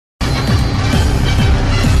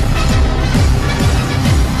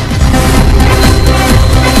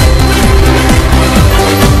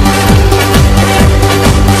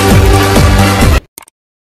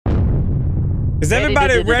Is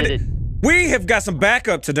everybody ready? We have got some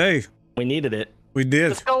backup today. We needed it. We did.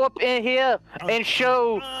 Let's go up in here and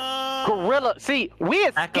show Gorilla. See, we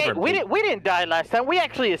escaped. We didn't die last time. We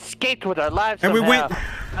actually escaped with our lives. And somehow. we went.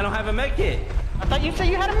 I don't have a med kit. I thought you said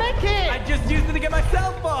you had a med kit. I just used it to get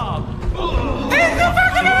myself off.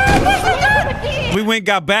 We went,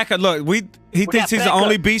 got backup. Look, he thinks he's the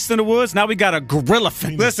only beast in the woods. Now we got a gorilla.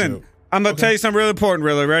 Listen, I'm gonna tell you something really important.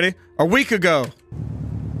 Really, ready? A week ago.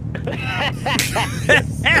 About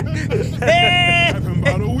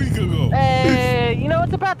a week ago. You know,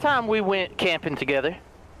 it's about time we went camping together.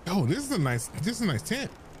 Oh, this is a nice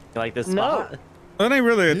tent. You like this No. spot? That ain't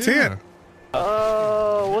really a tent.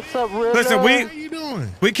 What's up, Rilla? Listen, How you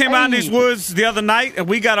doing? we came out in these woods the other night and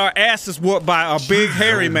we got our asses whooped by a big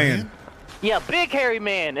hairy man. Yeah, big hairy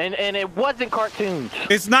man, and it wasn't cartoons.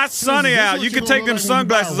 It's not sunny this out. what You you can gonna take look them like when you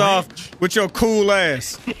buy a sunglasses off ranch? with your cool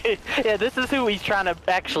ass. Yeah, this is who he's trying to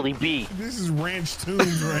actually be. This is Ranch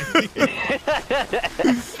Tunes right here.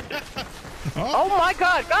 Oh my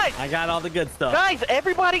God, guys! I got all the good stuff. Guys,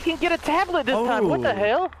 everybody can get a tablet this time. What the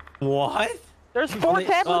hell? What? There's 4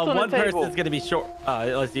 tablets on the one table. person's gonna be short.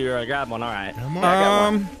 Unless you grab one. All right. Come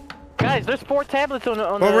on. Guys, there's 4 tablets on the.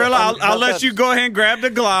 Well, really, I'll let you go ahead and grab the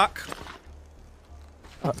Glock.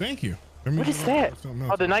 Thank you. What is that?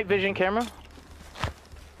 Oh, the night vision camera.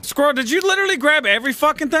 Squirrel, did you literally grab every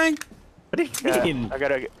fucking thing? What do you mean? I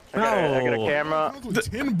got a camera.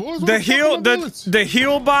 The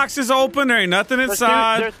heel box is open. There ain't nothing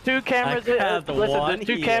inside. There's 2 cameras in. Listen, there's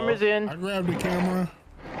 2 cameras in. I grabbed the camera.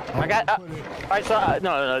 I got. I saw.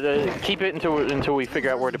 No. Keep it until we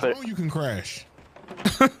figure out where to put it. Oh, you can crash.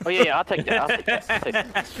 Oh yeah, I'll take that. I'll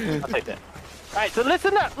take that. All right, so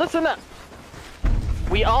listen up.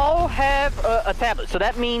 We all have a tablet, so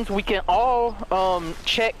that means we can all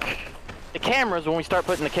check the cameras when we start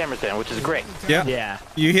putting the cameras down, which is great. Yeah. Yeah.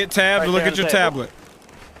 You hit tab to look at your tablet.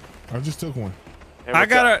 I just took one. I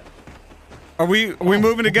gotta. Are we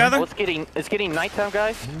moving together? Well, it's getting nighttime,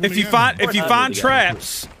 guys. If you find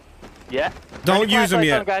traps, Yeah. don't use them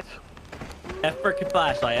yet. Guys. F for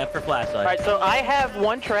flashlight. F for flashlight. All right, so I have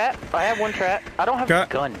 1 trap. I don't have a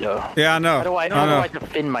gun though. Yeah, I know. How do I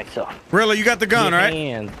defend myself? Really, you got the gun, right?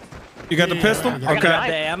 And You got the pistol? I got Did you grab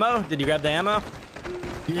Okay. the ammo? Did you grab the ammo?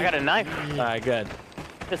 I got a knife. All right, good.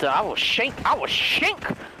 Listen, I will shank a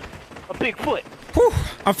Bigfoot. Whew.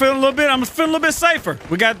 I'm feeling a little bit safer.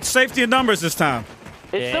 We got safety in numbers this time.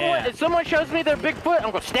 If someone shows me their Bigfoot,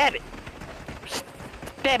 I'm gonna stab it.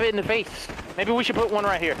 Stab it in the face. Maybe we should put one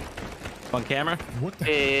right here. On camera? What the?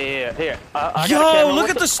 Yeah, here. I got a Yo, camera. look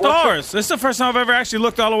at the stars. This is the first time I've ever actually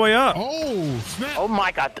looked all the way up. Oh, snap. Oh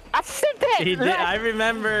my God! I said that. He did. I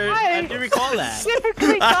remember. I do recall that.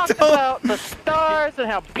 Specifically talked about the stars and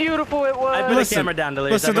how beautiful it was. I put the camera down,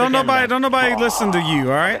 Delirious. Listen, don't nobody listen to you,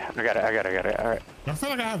 all right? I got it. All right. I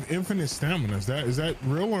feel like I have infinite stamina. Is that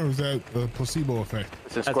real or is that a placebo effect?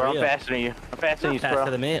 Listen, Squirrel, I'm real. faster than you. I'm faster than you, Faster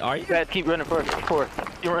Squirrel. than me. Are you? You guys keep running forward.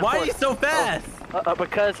 Why are you so fast?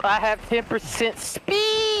 Because I have 10%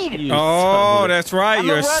 speed. You Oh, that's right. I'm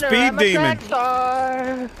You're a runner, speed I'm a demon. track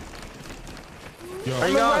star. Yo, Where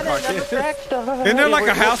you going, I'm a Cartoon? track star. Isn't there like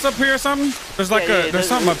Yeah, a house up here or something? There's like there's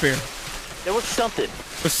something up here. There was something.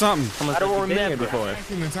 There's something. I don't remember. before.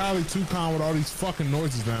 acting entirely too calm with all these fucking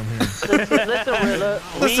noises down here. Listen, Rilla.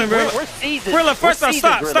 Listen, Rilla. We're seasoned. Rilla, first We're off,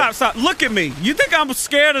 seasoned, Rilla. stop. Look at me. You think I'm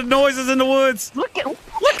scared of noises in the woods? Look at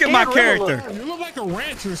my Rilla. character. You look like a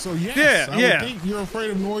rancher, so yes. Yeah, I would think you're afraid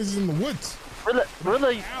of noises in the woods.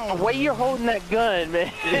 Rilla, the way you're holding that gun,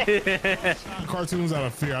 man. Cartoons out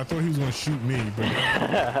of fear. I thought he was gonna shoot me, but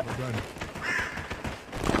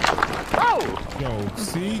Oh! yo,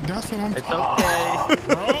 see, that's what I'm It's talking okay. about,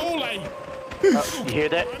 bro. Like, You hear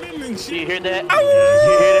that? running and Do shit. you hear that? You hear that?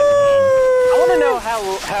 I want to know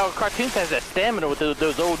how Cartoons has that stamina with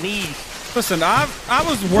those old knees. Listen, I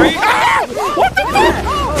was waiting. Ah! What the fuck?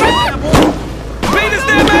 Beat his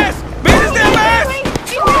damn ass! Beat his damn ass!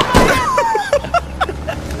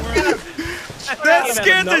 That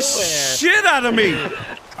scared the shit out of me.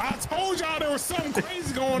 I told y'all there was something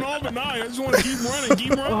crazy going on, but nah, I just want to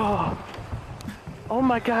keep running, Oh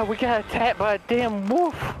my God, we got attacked by a damn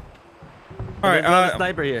wolf. All right, There's another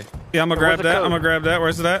sniper here. yeah, I'm gonna grab the that. code? I'm gonna grab that.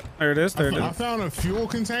 Where's that? There it is. There it I is. found a fuel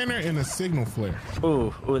container and a signal flare.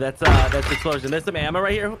 Ooh, that's explosion. There's some ammo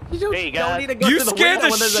right here. You Hey, don't guys. need to go You through scared window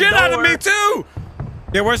the when there's a shit out of door. me too.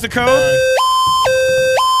 Yeah, where's the code?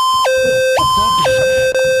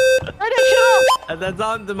 That's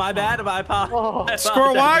on my bad. My apologize.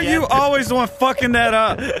 Squirrel, why are you always the one fucking that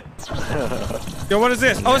up? Yo, what is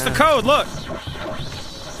this? Oh, it's the code. Look,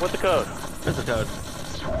 What's the code? Where's the code?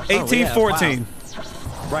 1814.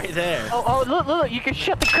 Right there. Oh, look, you can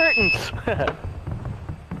shut the curtains.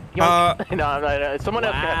 Yoink. No, someone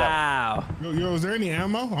else can have that one. Wow. Yo, is there any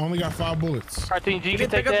ammo? I only got 5 bullets. Cartoons, you You can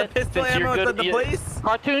can take pick up that. the pistol since you're ammo good at the place?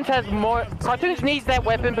 Cartoons has more. Cartoons needs that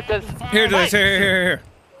weapon because. Here it is. Here.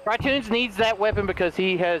 Cartoons needs that weapon because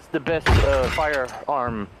he has the best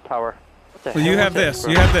firearm power. What the Well, you hell have was that, this.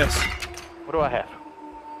 bro? You have this. What do I have?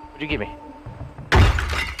 What'd you give me?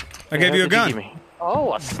 I gave you a gun.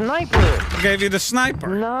 Oh, a sniper. I gave you the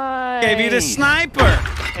sniper. Nice. Gave you the sniper.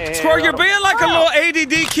 Squirrel, you're being like a little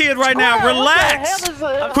ADD kid right now. Squirrel, what the Relax.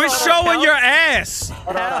 hell is Quit showing your ass.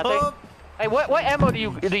 Hold on, I think- Hey, what ammo do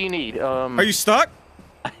you need? Are you stuck?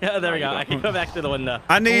 Yeah, there we go. I can go back to the window.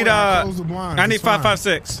 I need close the blinds, I need it's fine.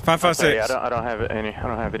 556. 556. Okay, I don't have any. I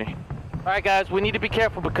don't have any. All right, guys, we need to be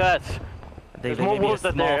careful because I think there's there more may be a wolves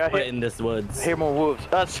out small there. foot in this woods. I hear more wolves.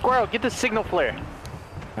 Squirrel, get the signal flare.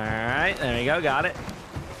 All right, there we go. Got it.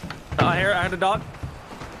 Oh, I heard a dog.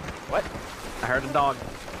 What? I heard a dog.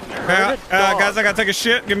 Guys, I gotta take a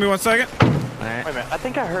shit. Give me 1 second. All Wait right. a minute. I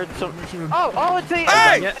think I heard some. Make sure- Oh, it's a.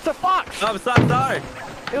 Hey! It's a fox. Oh, I'm sorry.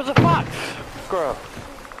 It was a fox. Squirrel.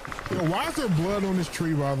 Yo, why is there blood on this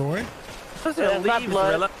tree, by the way? Supposed Yeah, to it's not leave,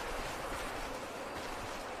 blood. Rilla.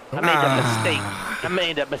 I made that mistake. I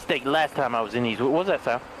made that mistake last time I was in these. What was that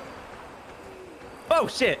sound? Oh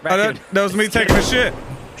shit! Oh, Raccoon. that was me taking a shit.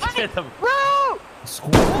 Get them. No!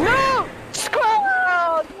 Squirrel? No!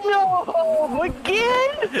 Squirrel! No!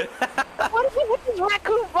 Again? What is it with this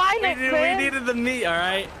raccoon violence, We man? needed the meat. All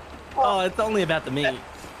right. Oh, it's only about the meat.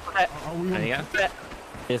 Are we There you go.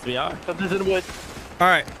 Yes, we are. Something's in the woods. All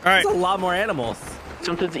right. There's a lot more animals.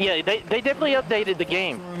 Something's. Yeah, they definitely updated the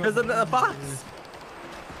game. There's a fox.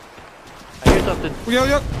 I hear something.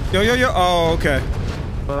 Yo. Oh, okay.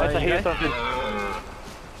 I hear something.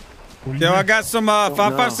 What do you Yo, I mean? got some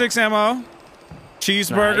 556 ammo.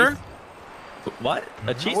 Cheeseburger. Nice. What?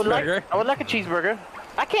 A cheeseburger? I would like a cheeseburger.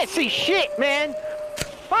 I can't see shit, man.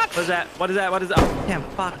 Fuck. What is that? What is that? What is that? Oh, damn,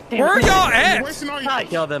 fuck. Where are y'all You're at? wasting all your- Nice.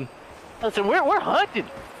 Kill them. Listen, we're hunted.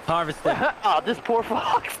 Harvested. Oh, this poor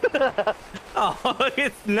fox. Oh,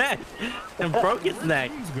 its neck. And broke its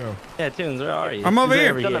neck. Let's go. Yeah, Tunes, where are you? I'm over He's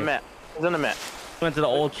here. He's on the map. He's on the map. Went to the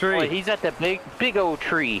old tree. Oh, he's at that big old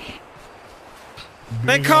tree.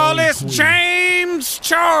 They Big call old this tweet. James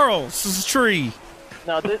Charles' tree.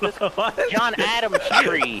 No, this What? John Adams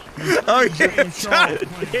tree. Oh, yeah. Charles.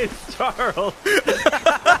 It's Charles.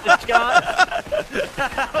 John.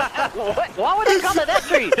 What? Why would they call it that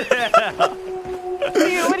tree?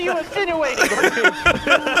 What are you insinuating?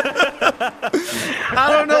 I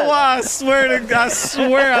don't know why. I swear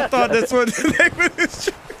I thought that's what the name of this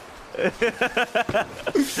tree.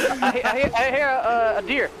 I hear a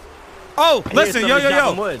deer. Oh, I hear listen, somebody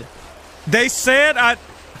chopping yo. wood. They said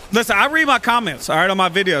listen, I read my comments, all right, on my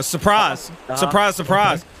videos. Surprise. Surprise.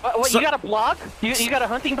 What, So- you got a blog? You got a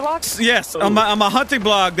hunting blog? Yes, on my hunting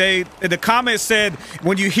blog, the comments said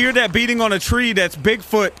when you hear that beating on a tree, that's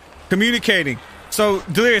Bigfoot communicating. So,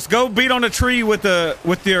 Delirious, go beat on a tree with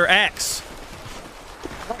your axe.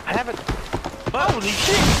 I haven't. Holy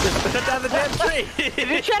shit! Cut down the damn tree. Did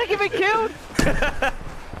you try to get me killed?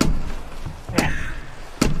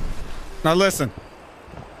 Now listen.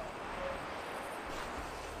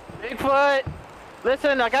 Bigfoot,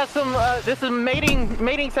 listen, I got some. This is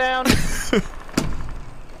mating sound.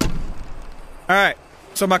 All right.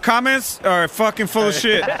 So my comments are fucking full of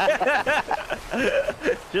shit.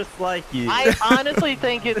 Just like you. I honestly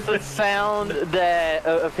think it's the sound that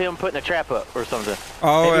of him putting a trap up or something.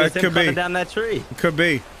 Oh, Maybe it it's him could cutting be. down that tree. Could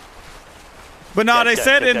be. But no, they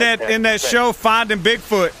said in that show Finding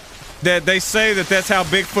Bigfoot that they say that's how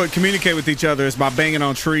Bigfoot communicate with each other is by banging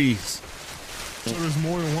on trees. So there's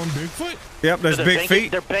more than one Bigfoot? Yep, there's They're big banging,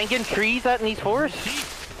 feet. They're banging trees out in these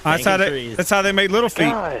forests. Banging That's how they made little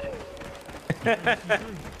feet. God,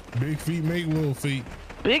 Big feet make little feet.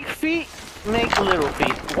 big feet make little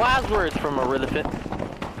feet. Wise words from a elephant.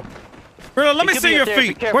 Rilla, let It me could see be your up there, be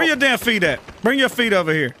feet. careful. Where your damn feet at? Bring your feet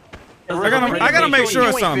over here. I gotta make sure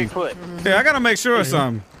of you something. ain't Bigfoot. Yeah, I gotta make sure of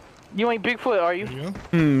something. You ain't Bigfoot, are you? Yeah.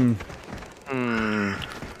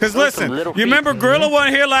 Cause Those listen, some little you remember feet. Gorilla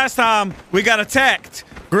wasn't here last time. We got attacked.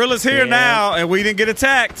 Gorilla's here Yeah. now, and we didn't get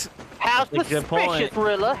attacked. How That's a good suspicious, point.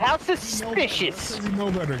 Rilla? How Because suspicious? you know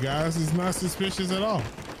better, guys. It's not suspicious at all.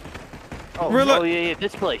 Rilla. Oh yeah,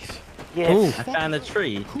 this place. Yes. Ooh. I found a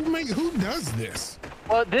tree. Who does this?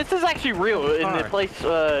 Well, this is actually real in the Park. place.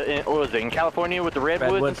 What was it, in California with the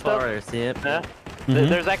redwoods Redwood and stuff? forest, yep. Yeah.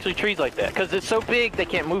 There's actually trees like that because it's so big they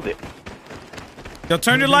can't move it. Yo,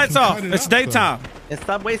 turn your They lights can off. cut it It's up, though. daytime. And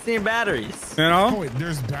stop wasting your batteries. You Oh, know? wait,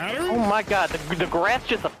 there's batteries? Oh my God, the grass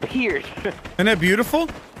just appeared. Isn't that beautiful?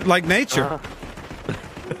 Like nature.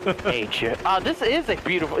 Hey, shit. Oh, this is a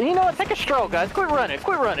beautiful. You know what? Take a stroll, guys. Quit running.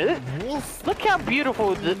 Quit running. Wolf. Look how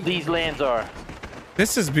beautiful these lands are.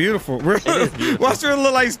 This is beautiful. Watch her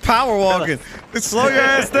look like he's power walking. Slow your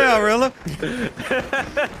ass down, Rilla.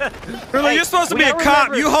 Rilla, you're supposed to be a cop.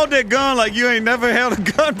 Remember, You hold that gun like you ain't never held a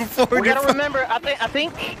gun before. We gotta remember. I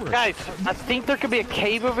think, guys. I think there could be a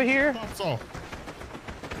cave over here. Pops off.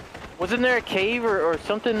 Wasn't there a cave or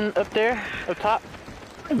something up there, up top?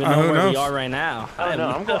 I don't know where we are right now. I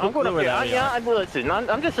don't know. I'm going up here. Listen,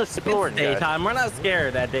 I'm just exploring. It's daytime. We're not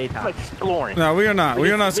scared at daytime. I'm exploring. No, we are not.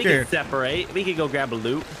 We are not We scared. can separate. We can go grab a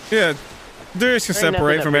loot. Yeah, Darius can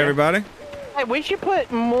separate from everybody. Hey, we should put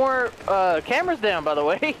more cameras down, by the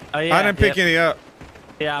way. Oh, yeah, I didn't pick any up.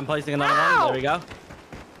 Yeah, I'm placing another one. There we go.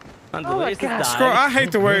 Oh my God. Scroll, I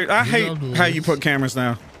hate the way. I hate how you put cameras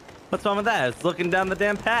down. What's wrong with that? It's looking down the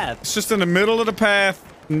damn path. It's just in the middle of the path.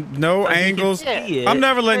 No angles. Yeah. I'm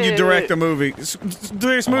never letting you direct a movie.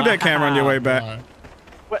 Darius, move that camera on your way back.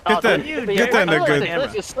 Get that in there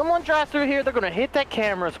good. If someone drives through here, they're gonna hit that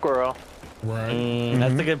camera, squirrel. Right.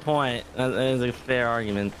 That's a good point. That is a fair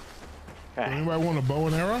argument. Anybody want a bow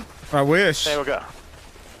and arrow? I wish. There we go.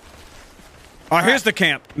 Oh, here's the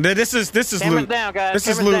camp. This is Cameras loot. down, guys. This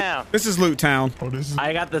is Cameras loot. down. This is loot town. Oh, this is.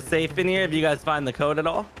 I got the safe in here. If you guys find the code at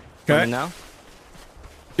all, Okay. let me know.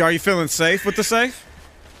 Are you feeling safe with the safe?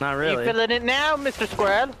 Not You really. feeling it now, Mr.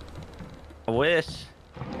 Squirrel? I wish.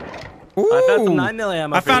 Ooh. I found some 9mm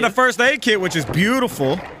ammo. I found for a first aid kit, which is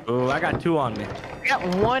beautiful. you. Ooh, I got 2 on me. I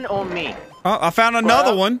got one on me. Oh, I found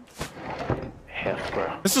another one. Hell,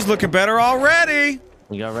 squirrel. This is looking better already.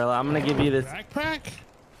 You go, Rilla. I'm gonna give you this. Backpack?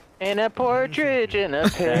 And a partridge in a I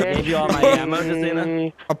pear. gave you all my ammo, just so you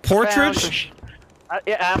know. A partridge?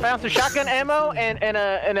 Yeah, I found some shotgun ammo and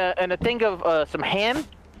a thing of some ham.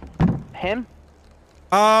 Ham?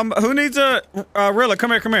 Who needs a Rilla?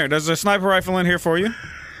 Come here. There's a sniper rifle in here for you.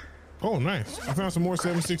 Oh, nice. I found some more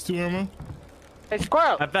 7.62 ammo. Hey,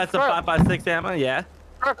 squirrel. I found some 5.56 ammo. Yeah.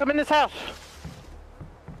 Squirrel, come in this house.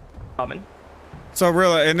 Coming. So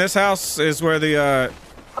Rilla, in this house is where the A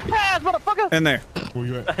pass, motherfucker. in there. Where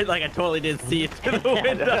you at? Like I totally didn't see it through the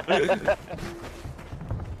window.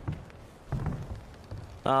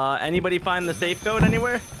 Anybody find the safe code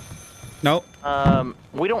anywhere? Nope.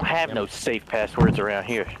 We don't have no safe passwords around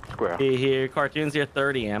here, squirrel. Here, cartoons here,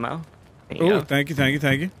 30 ammo. There you Ooh, go. thank you.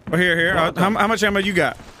 Oh, here. How much ammo you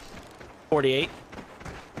got? 48.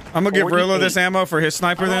 I'm gonna give Rilla 48. this ammo for his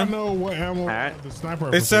sniper I don't then. know what ammo Alright. the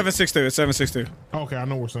sniper. It's 7.62. It's 7.62. Okay, I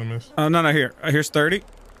know where some is. Oh no, here. Here's 30.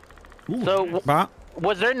 So, Bop.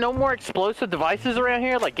 was there no more explosive devices around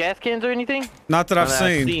here, like gas cans or anything? Not that I've That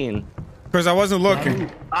seen, because I wasn't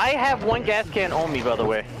looking. I have one gas can on me, by the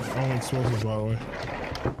way. Only explosives, by the way.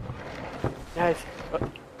 Guys,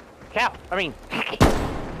 cow. I mean,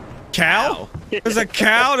 Cow? There's a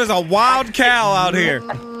cow. There's a wild cow out here.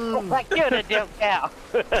 I killed a damn cow.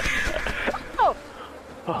 oh.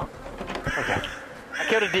 Okay. I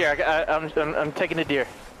killed a deer. I'm taking a deer.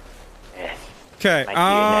 Yes. Okay. Thank you,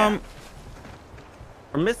 now.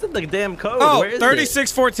 We're missing the damn code. Oh, Where is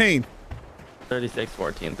 3614.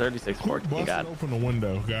 3614. 3614. Busted Got it. open the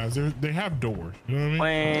window, guys. They have doors. You know what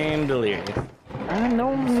I mean? Flame delirious.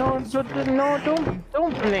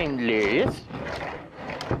 Don't blame Liz.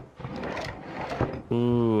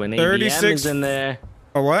 Ooh, an 36 ADM is in there.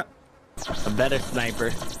 A what? A better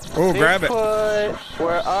sniper. Oh, grab it. Bigfoot,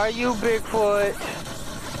 where are you, Bigfoot?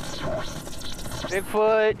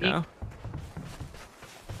 Bigfoot, No?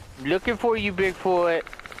 looking for you, Bigfoot.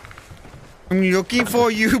 I'm looking for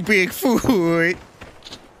you, Bigfoot.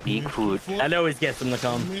 Bigfoot. That always gets them to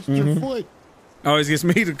come. Mr. Foot. Always gets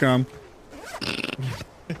me to come.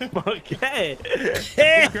 Okay.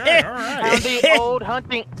 Okay, all right. Found the old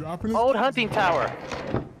hunting tower.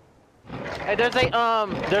 Hey,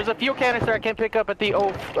 there's a fuel canister I can pick up at the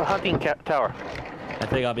old hunting tower. I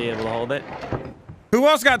think I'll be able to hold it. Who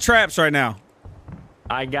else got traps right now?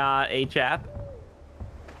 I got a chap.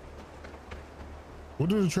 What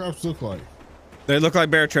do the traps look like? They look like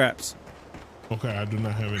bear traps. Okay, I do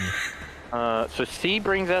not have any. So C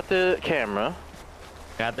brings out the camera.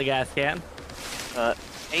 Got the gas can.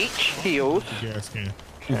 H heals. Gas can.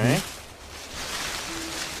 Okay.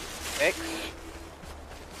 X.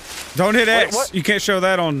 Don't hit X. what? You can't show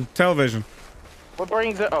that on television. What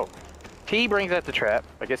brings it? Oh, T brings out the trap.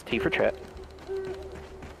 I guess T for trap.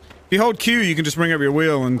 If you hold Q, you can just bring up your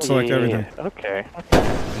wheel and select everything. Okay.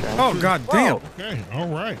 Oh, god damn. Okay, all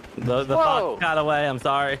right. The Whoa. fox got away. I'm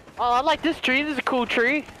sorry. Oh, I like this tree. This is a cool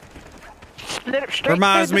tree. Split it straight.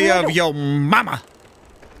 Reminds through the me of middle. your mama.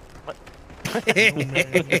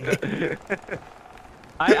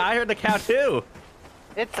 I heard the cow too.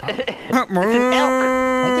 It's an elk.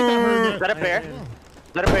 I think I heard Is that a bear?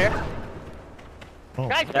 Is that a bear? Oh.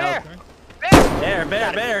 Guys, Yeah,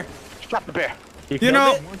 bear! Bear. Stop the bear. You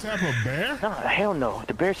know, One type of bear? No, hell no.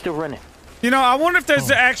 The bear's still running. I wonder if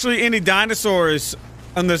there's actually any dinosaurs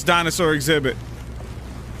on this dinosaur exhibit.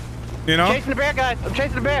 You know? Chasing the bear, guys. I'm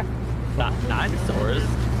chasing the bear. Not dinosaurs.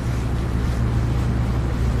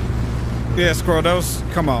 Yeah, Squirrel, those.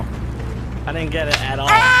 Come on. I didn't get it at all.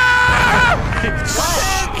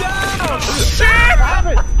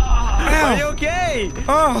 Are you okay?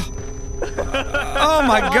 Oh. Oh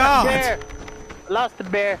my God. Bear. Lost the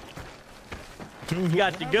bear. You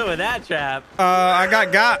got you good with that trap. I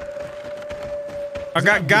got got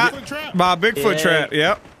by a Bigfoot trap.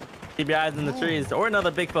 Yep. Keep your eyes in the trees, or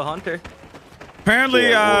another Bigfoot hunter. Apparently,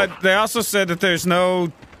 they also said that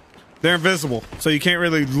they're invisible, so you can't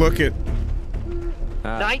really look at.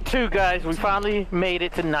 Night 2, guys. We finally made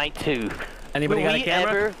it to night 2. Anybody Will got a we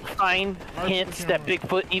camera? ever find hints that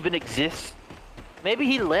Bigfoot even exists? Maybe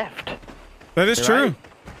he left. That is true. Right.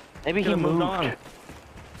 Maybe he Could've moved moved. on.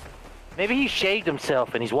 Maybe he shaved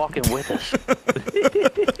himself and he's walking with us.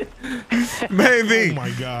 Maybe. Oh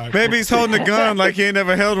my God. Maybe he's holding a gun like he ain't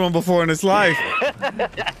never held one before in his life.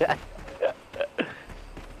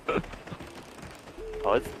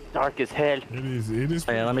 Oh, it's dark as hell. It is.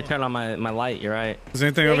 Oh, yeah, let me turn on my light. You're right. Is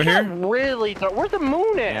anything It over got here? really dark. Where's the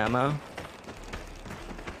moon at? Ammo.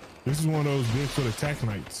 This is one of those Bigfoot attack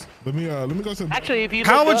nights. Let me go to. Actually, if you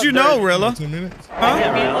How look would up, you know, there's- Rilla? 10 minutes.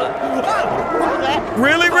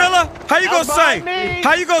 Really, Rilla? How you gonna say? About me.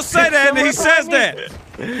 How you gonna say that and he says that?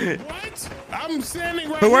 What? I'm standing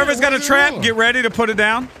right Whoever's here. got a What's trap, wrong? get ready to put it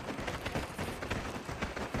down.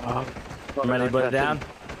 I'm ready to put it down.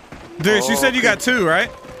 Dude, you said you got 2, right?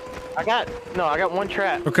 I got one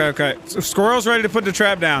trap. Okay. So Squirrel's ready to put the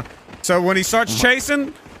trap down. So when he starts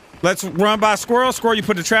chasing, let's run by Squirrel. Squirrel, you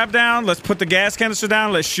put the trap down. Let's put the gas canister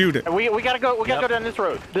down. Let's shoot it. We gotta go. We gotta go down this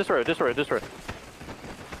road. This road. Which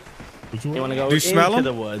one? You want to go Do you smell into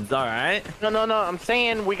 'em? the woods? All right. No. I'm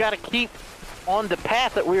saying we gotta keep on the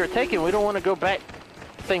path that we were taking. We don't want to go back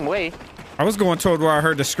the same way. I was going toward where I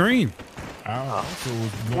heard the scream.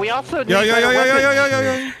 We also need Yo. better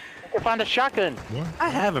weapons. We can find a shotgun. What? I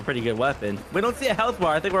have a pretty good weapon. We don't see a health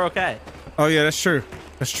bar. I think we're okay. Oh yeah, that's true.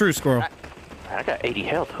 That's true, Squirrel. I got 80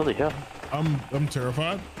 health. Holy hell. I'm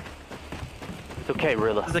terrified. It's okay,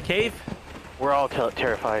 Rilla. This is a cave. We're all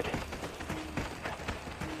terrified.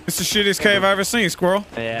 It's the shittiest cave I ever seen, Squirrel.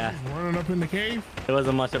 Yeah. Running up in the cave. It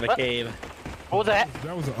wasn't much of a What? cave. What was that?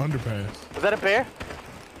 That was an underpass. Was that a bear?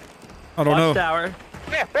 I don't know. Watchtower.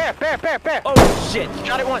 Bear. Oh shit.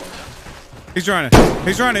 Shot it once. He's running.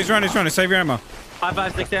 Save your ammo.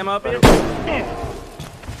 5.56 ammo up here.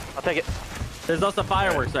 I'll take it. There's also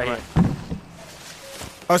fireworks right here.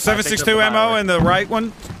 Oh, 7.62 ammo in the right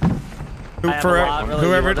one. I have a lot, Rilla, you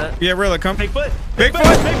Whoever. want it? Yeah, Rilla, come. Bigfoot. Bigfoot.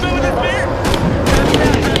 Bigfoot with his bear.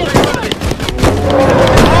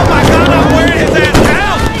 Oh my God, I'm wearing his ass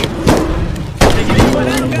out.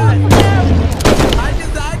 I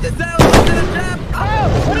just looked in a trap.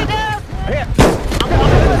 Put it down. Here. I'm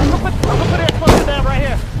gonna put it explosive down right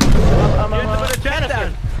here. You have to put a trap down.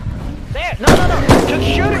 There. No. Just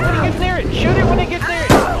shoot it when it gets near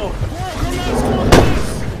it.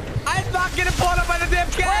 I'm not getting pulled up by the damn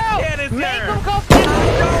gas canister. Make them go I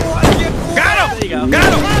don't want to get pulled Got up. him. There you go.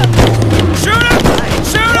 Got him. Shoot him.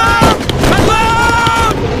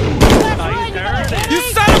 Alone. You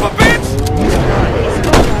son of a bitch.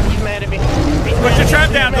 He's mad at me. Put your trap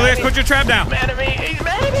down, Delirious. Put your trap down. He's mad at me.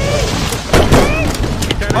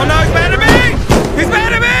 Oh no, he's mad at me. He's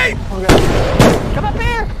mad at me. Come up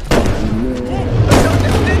here.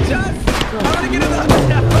 I want to get in the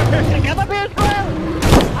tower. Come up here, Squirrel.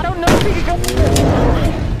 I don't know if you can go.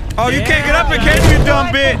 Oh, you can't get up there, can you, dumb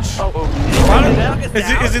bitch? Why don't-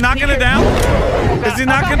 Is he knocking it down? Is he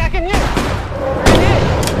knocking? I can hit.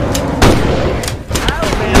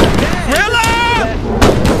 Rilla!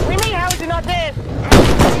 What do you mean, how is he not dead?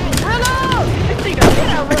 Rilla! This thing got hit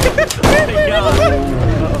out,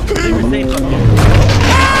 We were safe up here.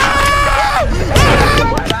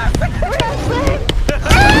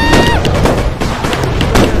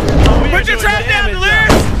 Put your trap down,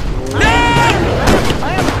 Delirious! No! I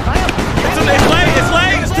am. It's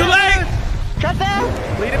too late! Shut down.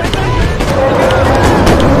 Lead him back.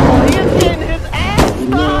 He is getting his ass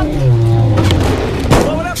stomped.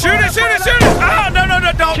 Shoot it! Oh, no,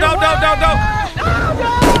 don't.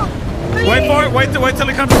 Wait for it, wait till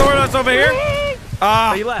he comes toward us over here.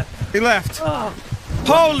 He left. He left.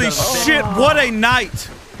 Holy shit, what a night.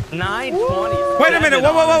 9:20. Wait a minute,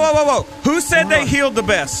 whoa. Who said they healed the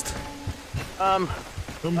best?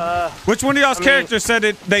 Which one of y'all's I mean- characters said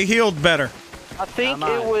they healed better? I think Not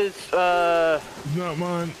it mine. was. It's not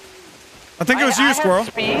mine. I think it was you, I have Squirrel.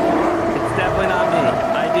 Speed. It's definitely not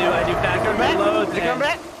me. I do factory Come back? reloads Did it come and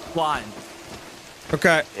back? flying.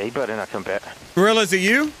 Okay. Yeah, you better not come back. Gorilla, is it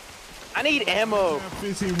you? I need I ammo. have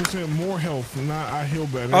 15% more health, and I heal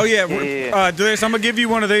better. Oh yeah. Yeah. Darius, I'm gonna give you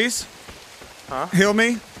one of these. Huh? Heal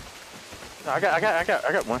me. I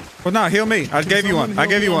got one. Well, no, heal me. I gave you one. I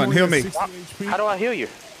gave you one. Heal me. How do I heal you?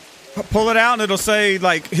 Pull it out and it'll say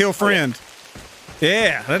like heal friend.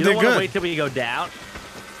 Yeah, that You don't did want to good. wait till we go down?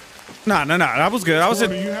 No, that was good. I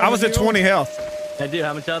was at 20 health. I do.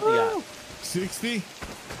 How much health you got? 60.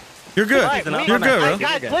 You're good. Right, You're good, bro.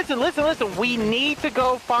 Guys, listen. We need to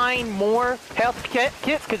go find more health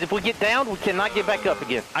kits because if we get down, we cannot get back up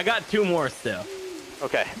again. I got 2 more still.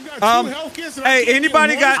 Okay. You got 2 health kits and I Hey, can't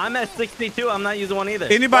anybody get one? got I'm at 62. I'm not using one either.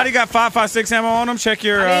 anybody got 5.56 ammo on them? Check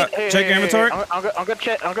your check your inventory. I'm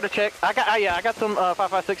gonna check. I got some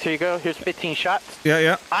 5.56. Here you go. Here's 15 shots.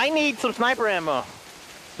 Yeah. I need some sniper ammo.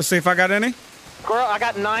 Let's see if I got any. Girl, I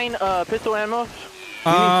got 9 pistol ammo.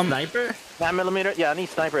 You need sniper? 9mm. Yeah, I need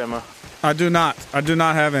sniper ammo. I do not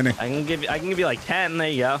have any. I can give you like 10. There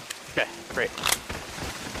you go. Okay, great.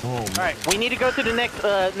 Oh, All right, we need to go to the next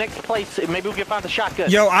place. Maybe we can find the shotgun.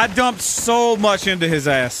 Yo, I dumped so much into his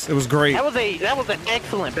ass. It was great. That was an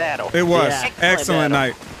excellent battle. It was Yeah. excellent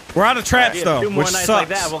night. We're out of traps If though, 2 more which nights sucks.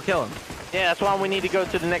 like that, we'll kill him. Yeah, that's why we need to go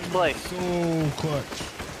to the next place. so clutch.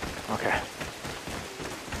 Okay.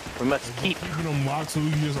 We must keep. Keeping them locked so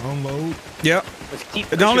we can just unload. Yep. Let's keep.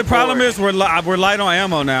 The only pushing problem forward. is we're light on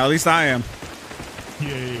ammo now. At least I am.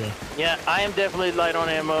 Yeah. Yeah, I am definitely light on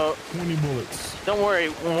ammo. 20 bullets. Don't worry.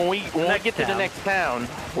 When we Next get to the town. next town,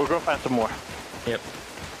 we're gonna find some more. Yep.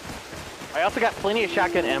 I also got plenty of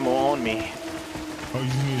shotgun ammo on me. Oh, you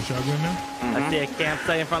just need a shotgun now? I see a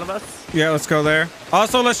campsite in front of us. Yeah, let's go there.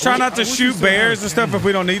 Also, let's try not to I wish you shoot still had bears and stuff ammo. if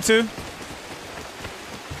we don't need to.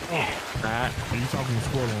 Alright. Are you talking to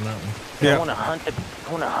Squirrel on that one? Yeah. I wanna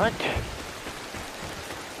hunt.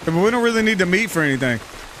 But we don't really need to meet for anything.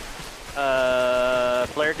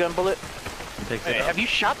 Flare gun bullet. Pick Hey, it up. have you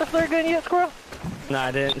shot the flare gun yet, Squirrel? No,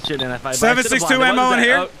 I didn't shoot in that fight. 7.62 ammo in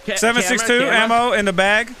here. 7.62 ammo in the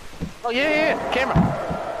bag. Oh yeah. Camera.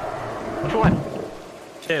 Which one?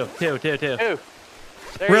 Two. Two.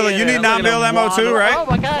 There Really, he you is. need 9mm ammo too, right? Oh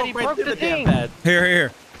my God, he broke the thing.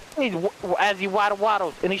 Here. He's as he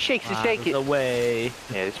waddles, and he shakes and shake it. Away.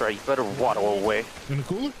 Yeah, that's right. You better waddle away. In the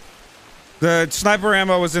cooler? The sniper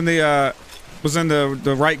ammo was in the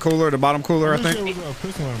right cooler, the bottom cooler, I It think. was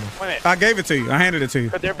pistol ammo. Wait a minute. I gave it to you. I handed it to you.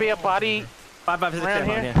 Could there be a body 5.56 around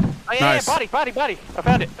ammo, here? yeah. Oh yeah, Nice. yeah, body. I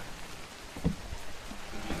found it.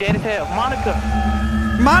 Dead as hell.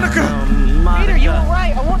 Monica. Monica. Peter, you were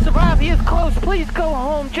right. I won't survive. He is close. Please go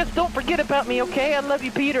home. Just don't forget about me, okay? I love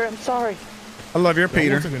you, Peter. I'm sorry. I love your I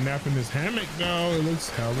Peter. want to take a nap in this hammock now. It looks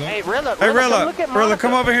hella. Hey, Rilla. Hey, come Rilla, look at Monica.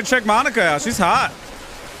 come over here and check Monica out. She's hot.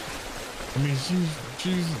 I mean,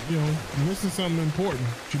 she's missing something important.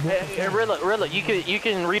 She broke her Hey, phone. Rilla, you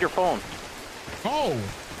can read her phone. Oh,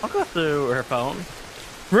 I'll go through her phone.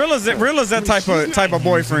 Rilla's that type of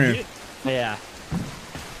boyfriend. Yeah.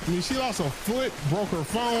 I mean, she lost a foot, broke her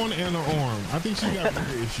phone, and her arm. I think she got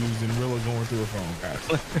bigger issues than Rilla going through her phone, guys.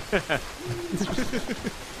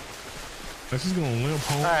 She's gonna limp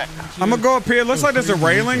home. All right. I'm gonna go up here. Looks like there's a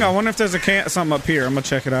railing. I wonder if there's something up here. I'm gonna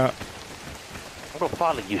check it out. I'm gonna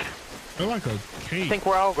follow you. They're like a I cave. think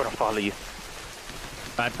we're all gonna follow you.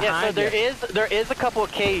 Right Yeah, so behind you. there is a couple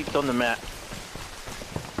of caves on the map.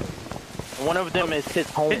 One of them is his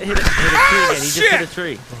home. Hit a tree again. He just shit! hit a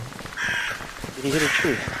tree. Did he hit a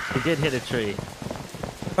tree? He did hit a tree.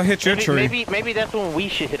 I hit your tree. Maybe that's when we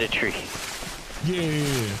should hit a tree.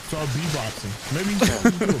 Yeah. Start beatboxing. Maybe you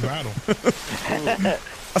should do a battle.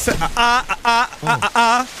 I said,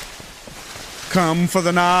 come for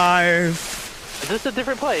the knife. Is this a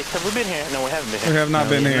different place? Have we been here? No, we haven't been We here. have not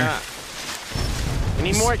been he's here. not. We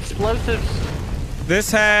need more explosives. This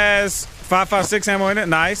has 5.56 ammo in it.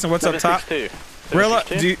 Nice. And what's up top? 7.62. Rilla,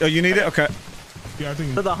 7.62? you need it? Okay. Yeah, I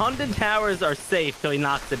think. So the haunted towers are safe till he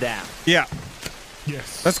knocks it down. Yeah,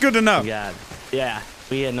 Yes. that's good to know. God. Yeah.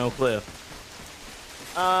 We had no clue.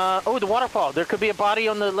 Oh, the waterfall. There could be a body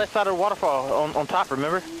on the left side of the waterfall on top,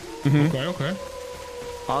 remember? Okay.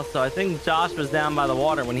 Also, I think Josh was down by the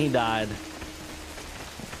water when he died.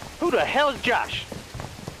 Who the hell is Josh?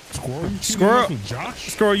 Squirrel. You Squirrel. with Josh?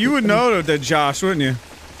 Squirrel, you would know that Josh, wouldn't you?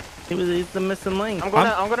 He's the missing link. I'm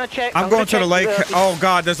gonna check. I'm going to the lake. Oh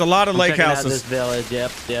God, there's a lot of I'm lake checking out houses. this village.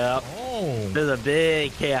 Yep. Oh. There's a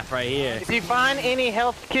big calf right here. If you find any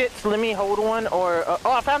health kits, let me hold one. Or oh,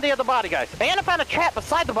 I found the other body, guys. And I found a trap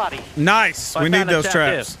beside the body. Nice. We need those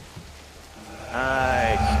traps.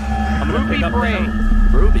 Nice. I'm gonna pick up brain.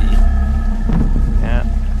 Ruby. Yeah.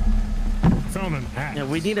 Found an axe. Yeah,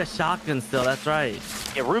 we need a shotgun still. That's right.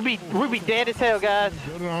 Yeah, Ruby dead as hell, guys.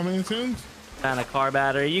 Build it on many tunes? Found a car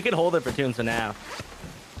battery. You can hold it for tunes for now.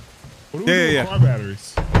 What do we do with car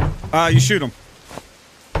batteries? You shoot them.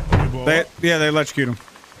 They they electrocute them.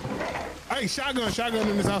 Hey, shotgun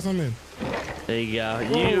in this house I'm in. There you go.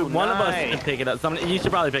 Ooh, One of us nice. should pick it up. You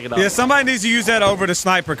should probably pick it up. Yeah, somebody needs to use that over the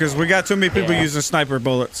sniper because we got too many people using sniper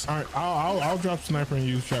bullets. All right, I'll drop sniper and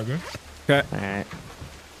use shotgun. Okay. All right.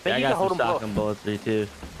 Then Yeah, I you can got hold some them shotgun bullets for you too.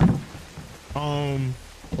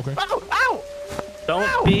 Okay. Ow! Ow! Don't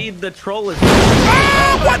Ow! feed the trollers.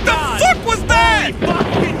 Oh, what the fuck was that? Holy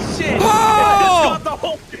fucking shit! Oh! It just got the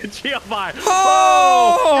whole tree on fire.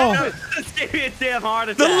 Oh! This gave me a damn heart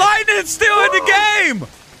attack. The lightning's still in the game.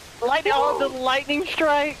 The lightning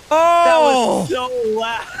strike. Oh! That was so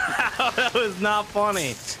loud. That was not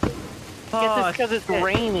funny. Guess it's because it's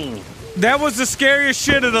raining. That was the scariest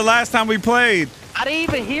shit of the last time we played. I didn't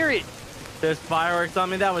even hear it. There's fireworks on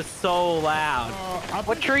me. That was so loud.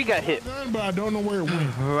 What tree got hit? But I don't know where it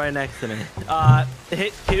went. Right next to me.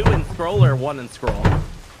 Hit 2 in scroll or 1 in scroll?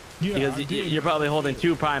 Yeah, Because you're probably holding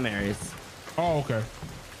 2 primaries. Oh, okay.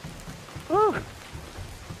 Whew.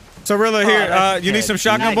 So Rilla, here, that's you need dead. some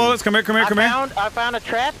shotgun Nice. bullets. Come here. I found a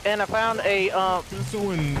trap and I found a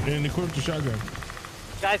Pistol and equip the shotgun.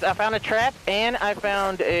 guys. I found a trap and I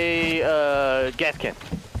found a gas can.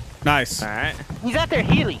 Nice. All right. He's out there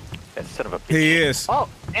healing. That son of a bitch. He is. Oh,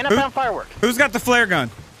 and I found fireworks. Who's got the flare gun?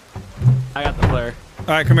 I got the flare. All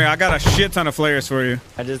right, come here. I got a shit ton of flares for you.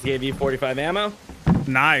 I just gave you 45 ammo.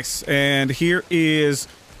 Nice. And here is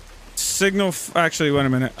signal. Actually, wait a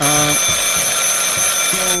minute. So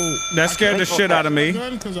That scared the shit out of me.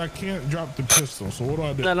 Because I can't drop the pistol. So what do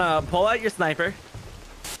I do? No. Pull out your sniper.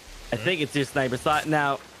 I think it's your sniper. So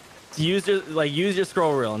now, use your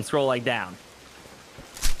scroll wheel and scroll like down.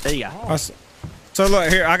 There you go. So look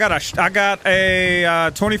here. I got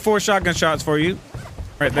a 24 shotgun shots for you,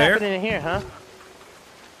 right What's there. happening in here, huh?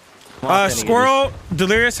 Squirrel,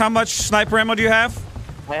 Delirious. How much sniper ammo do you have?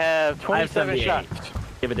 I have I have 27 78. shots.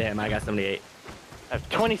 Give it to him. I got 78. I have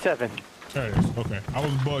 27. There it is. Okay. I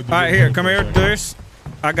was bugged. All right, here. Come here, Delirious.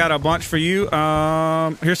 I got a bunch for you.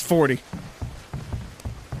 Here's 40.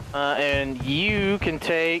 And you can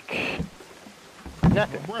take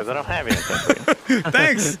nothing because I don't have anything for you.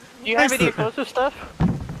 Thanks. Do you have any explosive stuff?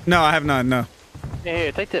 No, I have none. No.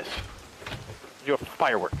 Here, take this. Your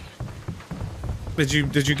fireworks. Did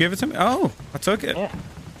you give it to me? Oh, I took it. Yeah.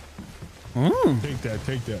 Ooh. Take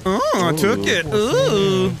that. Oh, I took it.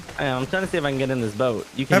 Ooh. Hey, I'm trying to see if I can get in this boat.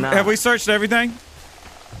 You can. Have we searched everything?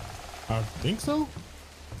 I think so.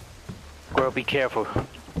 Girl, be careful.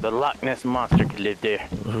 The Loch Ness monster could live there.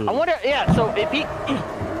 I wonder. Yeah. So if he,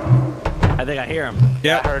 I think I hear him. I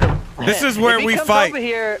Yeah. heard him. This is where If he we comes fight. Over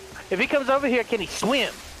here, if he comes over here, can he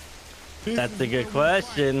swim? That's a good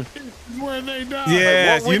question. This is where they die.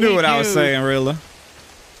 Yes, what you would knew he what I was do? saying, Rilla.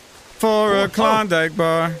 For a Klondike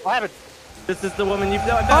bar. What happened? This is the woman you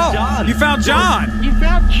found. I found John. You found John. You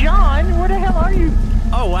found John? Where the hell are you?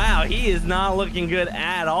 Oh wow, he is not looking good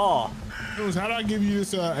at all. Jules, how do I give you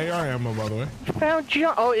this AR ammo, by the way? You found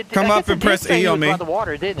John. Oh, it Come I up guess it and did press say E he on was me. by the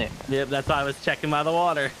water, didn't it? Yep, that's why I was checking by the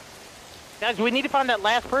water. Guys, we need to find that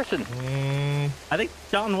last person. I think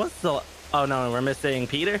John was still. Oh no, we're missing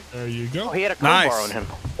Peter. There you go. Oh, he had a crowbar Nice. on him.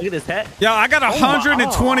 Look at his head. Yeah, I got my-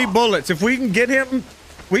 120 bullets. If we can get him,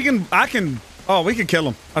 we can kill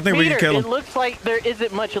him. I think we Peter, can kill it him. looks like there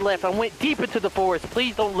isn't much left. I went deep into the forest.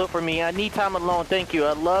 Please don't look for me. I need time alone. Thank you.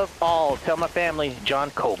 I love all. Tell my family, John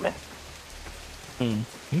Coleman.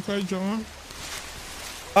 Okay, John.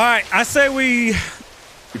 All right, I say we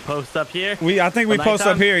post up here. I think we For post up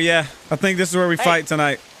nighttime? here. Yeah, I think this is where we fight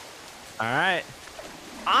tonight. All right.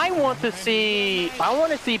 I want to see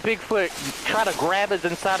Bigfoot try to grab us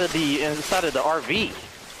inside of the RV.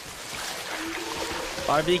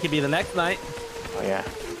 RV could be the next night. Oh yeah.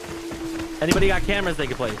 Anybody got cameras they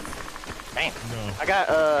could place? Bam. No. I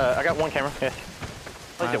got one camera. Yes.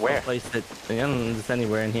 Place it where? Place it. Just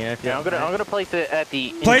anywhere in here. Yeah, I'm gonna place it at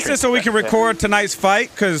the. Place it entrance. so we can record tonight's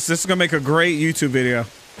fight, because this is gonna make a great YouTube video.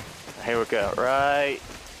 Here we go. Right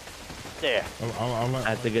there.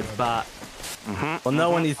 That's a good spot. Well,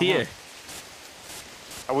 no one is here.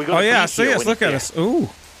 Are we gonna? Oh yeah, be see here us. when Look he's at there? us. Ooh,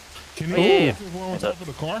 Can you Yeah. put one on top of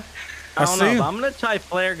the car? I don't see know, him. but I'm gonna try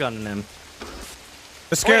flare gunning him.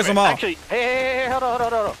 it scares Wait a them minute, off. Actually, hey, hold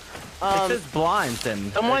on. It just blinds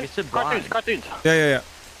him. Someone, Like, it should blind. cartoons. Yeah.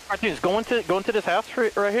 Cartoons, go into this house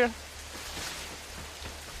right here.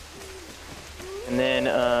 And then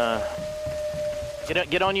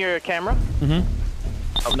get on your camera.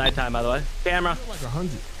 Oh, nighttime, by the way. Camera. Like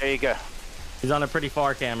 100. There you go. He's on a pretty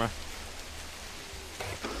far camera.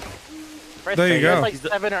 Right There you go. Like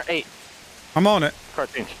 7 or 8 I'm on it.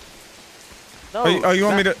 cartoons. No. Oh, you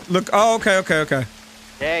want me to look? Oh, okay.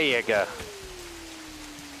 There you go.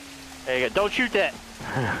 There you go. Don't shoot that.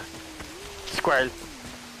 Squirrel.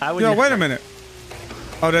 Yo, wait a minute.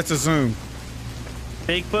 Oh, that's a zoom.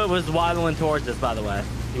 Bigfoot was waddling towards us, by the way.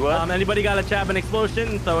 You what? Anybody got a trap and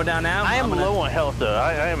explosion? Throw it down now. I am low on health though.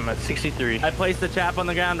 I am at 63. I placed the trap on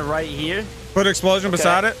the ground right here. Put explosion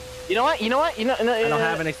beside it. You know what? I don't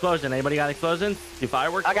have an explosion. Anybody got explosions? Do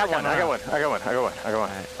fireworks? I got work?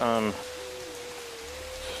 one.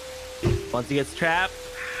 Once he gets trapped,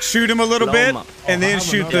 Shoot him a little blow bit, him up. and then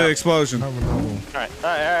shoot the explosion. I have another one. All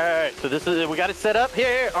right. So this is we got it set up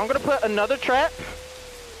here. I'm gonna put another trap.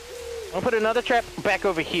 I'm gonna put another trap back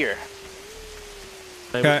over here.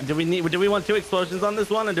 Okay. Do we want 2 explosions on this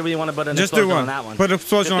one, or do we want to put an Just do explosion one. on that one? Put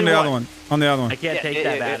explosion on the other one. On the other one. I can't take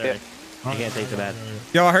that battery. I can't take the battery.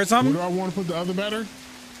 Yo, I heard Where something. do I want to put the other battery?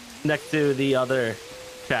 Next to the other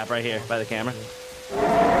trap right here by the camera.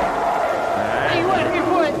 Hey, what?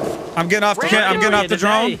 I'm getting off the. I'm getting off the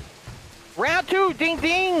drone. Round 2, ding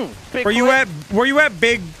ding. Big Where you boy. at? Where you at,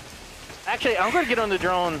 big? Actually, I'm gonna get on the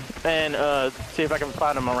drone and see if I can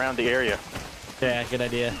find them around the area. Yeah, good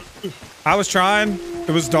idea. I was trying.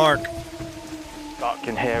 It was dark.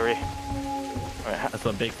 Fucking hairy. That's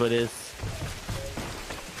what Bigfoot is.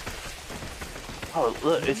 Oh,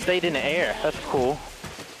 look, it stayed in the air. That's cool.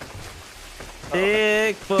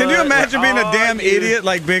 Bigfoot. Can you imagine being a where damn are you? idiot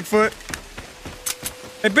like Bigfoot?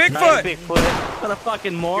 Hey, Nice, Bigfoot! Bigfoot. What a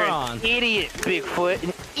fucking You're moron. an idiot, Bigfoot.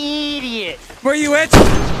 An idiot. Where you at?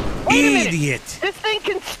 Wait a minute. Idiot! This thing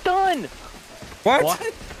can stun. What? What?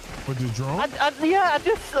 With the drone? I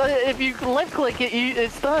just if you left click it,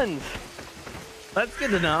 it stuns. That's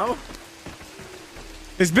good to know.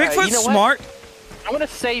 Is Bigfoot you know what? smart? I'm gonna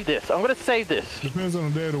save this. Depends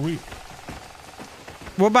on the day of the week.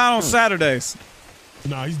 What about on Saturdays?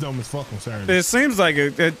 Nah, he's dumb as fuck on Saturday. It seems like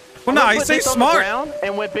it. Well, I'm no, gonna he put seems this on the smart. ground,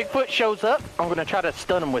 and when Bigfoot shows up, I'm gonna try to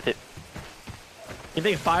stun him with it. You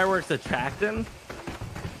think fireworks attract him?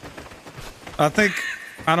 I think.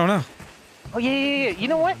 I don't know. Oh yeah. You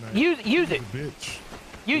know what? Use it. Bitch.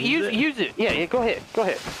 Use it. Yeah. Go ahead.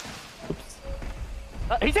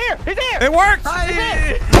 He's here. It worked! It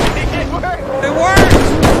worked. It worked!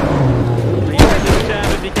 You can do that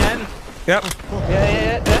if you can. Yep.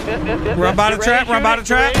 Yeah. We're about to trap. We're about to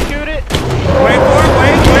trap. Shoot it. Wait for it.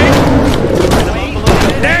 Wait.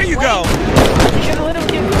 There you go. You should have let him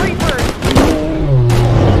get free first.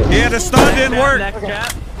 Yeah, the stun didn't work. Next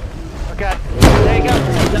trap. Okay. There you go.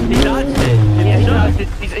 He dodged it. Yeah, he dodged it.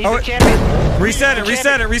 He's Oh, a champion. Reset it.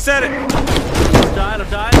 I'm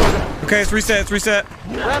trying. Okay, it's reset.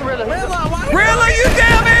 Run, Rilla. Rilla, you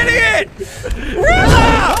damn idiot!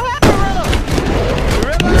 Rilla!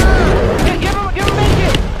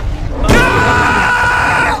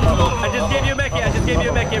 Give him Mickey. I just gave you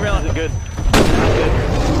a Mickey, Rilla. This is good.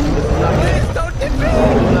 Don't get me.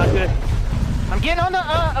 Not good. I'm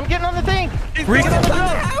getting on the thing. Reset.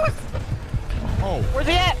 Oh. Where's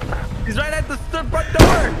he at? He's right at the front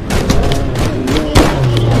door.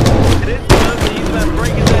 It is because he's been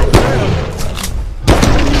breaking that through.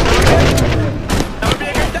 That would be a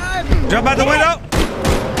good time. Jump out the window.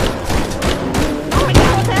 Oh my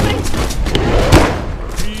God, what's happening?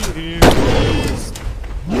 He is.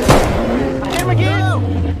 I hit him again.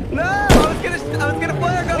 No, I was gonna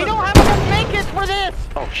flare gun. We don't have enough Mickey's for this.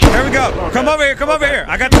 Oh shit. There we go. Come over here.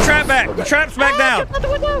 I got the trap back. The trap's back down. Shut the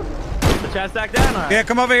window. The chat's back down. All right. Yeah,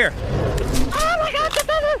 come over here. Oh my God, shut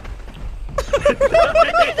the window.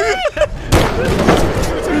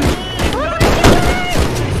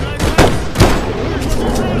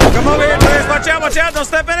 Come over here, Liz. Watch out. Don't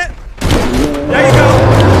step in it. There you go.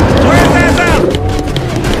 Where's that out?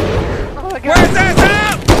 Oh my God. Where's that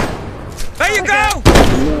out? There you go.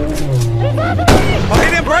 Oh, he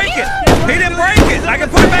didn't break it. I can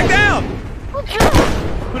put it back down.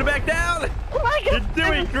 Put it back down. Oh my God. You're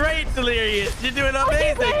doing great, Delirious. You're doing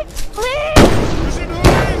amazing.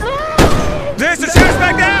 This, the shot's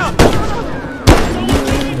back down.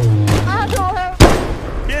 I don't have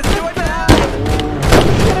Yes, do it now.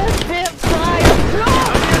 this damn side.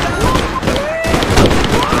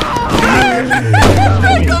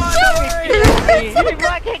 You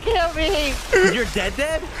can't kill me. You're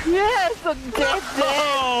dead? Yes, I'm dead.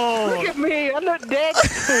 Oh. Look at me. I look dead.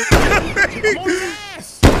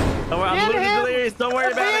 Oh, I'm losing Delirious. Don't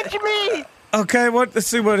worry about it. Avenge me. Okay, let's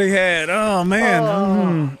see what he had. Oh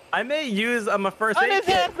man. I may use my first What aid is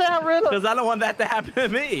that, kit that riddle? because I don't want that to happen to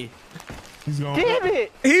me. He's going. Damn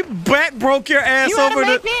it! He back broke your ass You had over to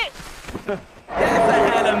make the. it! Yes,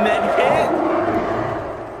 I had a med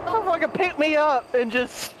Motherfucker picked me up and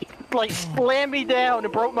just like slammed me down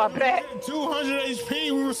and broke my back. 200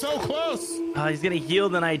 HP. We were so close. kit. Oh, he's gonna heal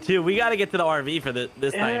tonight too. We gotta get to the RV for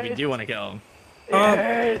this time if we do want to go.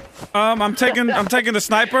 I'm taking the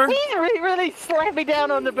sniper. He really slammed me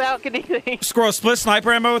down on the balcony thing. Squirrel, split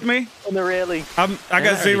sniper ammo with me. On the railing. I got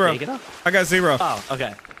already 0. taken off? I got 0. Oh,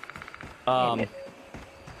 okay.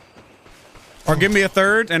 Or give me a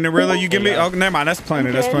third, and then really you give me. Oh, never mind. That's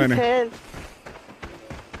plenty. That's plenty.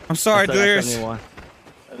 I'm sorry, Delirious. I'm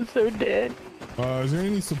so dead. Is there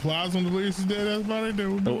any supplies on Delirious' dead ass body?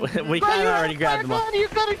 We kind of already grabbed him. You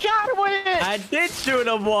could have shot him with it. I did shoot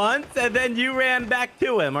him once, and then you ran back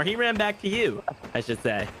to him, or he ran back to you, I should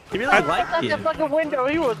say. He really liked Out you. that fucking window,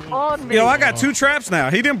 he was on me. Yo, I got 2 traps now.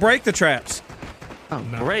 He didn't break the traps. Oh,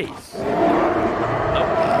 great. Please,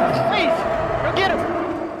 go get him.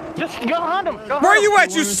 Just go hunt him. Go Where hunt you him.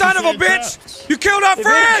 at, you son of a bitch? You killed our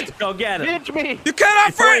friend. Go get him. Bitch me. You killed our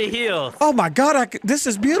Before he friend. heals. Oh my God, this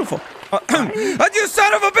is beautiful. You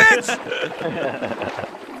son of a bitch.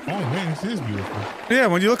 Oh man, this is beautiful. Yeah,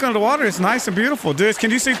 when you look under the water, it's nice and beautiful. Dude,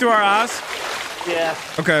 can you see through our eyes? Yeah.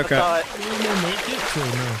 Okay, okay. I saw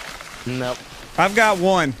it. Nope. I've got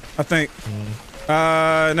 1, I think.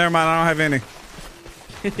 Never mind, I don't have any.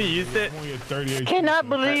 You used it. Only at 38. Cannot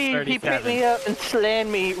believe he picked 37. me up and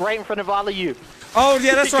slammed me right in front of all of you. Oh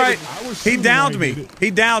yeah, that's right. I was He shooting downed when he me. did it.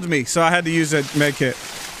 He downed me, so I had to use a med kit.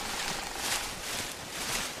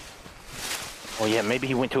 Oh yeah, maybe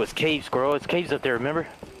he went to his cave, Squirrel. His cave's up there, remember?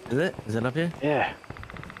 Is it? Is it up here? Yeah.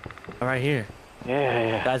 Oh, right here.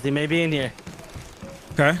 Yeah. Guys, he may be in here.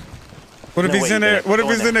 Okay. What if No he's way in there? he's What if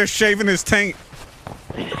doing he's in there shaving his taint?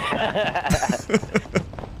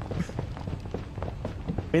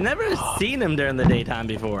 We've never seen him during the daytime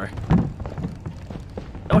before.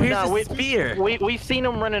 Oh, here's No, his spear. We've seen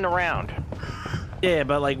him running around. Yeah,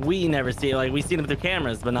 but like we never see it. Like we seen him through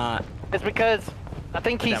cameras, but not. It's because I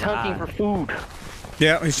think he's Never hunting mind. for food.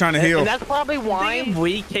 Yeah, he's trying to heal. And that's probably If why.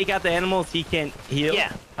 we take out the animals, he can't heal.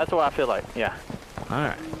 Yeah, that's what I feel like. Yeah. All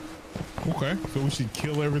right. Okay, so we should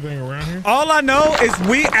kill everything around here. All I know is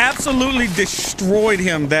we absolutely destroyed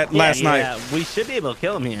him that last night. Yeah, we should be able to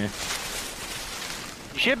kill him here.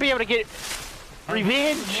 You should be able to get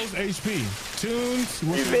revenge. Most HP. Tunes.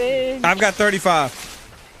 What's it? Revenge. I've got 35.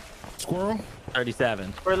 Squirrel.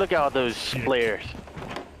 37. Or look at all those flares.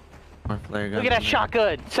 More flare Look guns at that in there.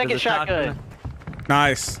 shotgun. Second There's a shotgun.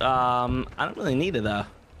 Nice. I don't really need it though.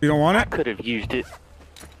 You don't want it? Could have used it.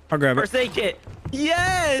 I'll grab it. First aid kit.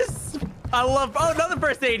 Yes. I love. Oh, another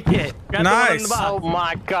first aid kit. Grab the one in Nice. the Oh box.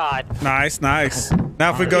 my god. Nice, nice.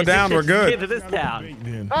 Now if we go down, we're Get good. to this town.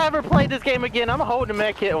 If I ever play this game again, I'm holding a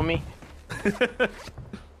med kit on me.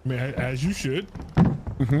 Man, as you should.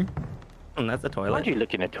 That's a Why'd toilet. you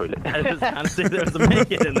look in the toilet? I was honestly there was a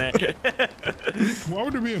make-it in there. Why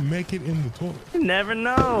would there be a make it in the toilet? You never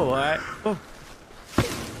know. All right. Oh.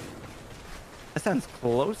 That sounds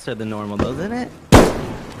closer than normal, doesn't it?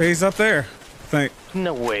 He's up there. Think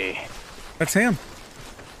No way. that's him.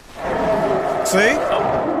 See?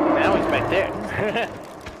 Now he's back there.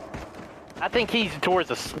 I think he's towards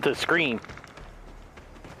the screen.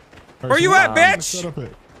 Where you at, bitch? Set up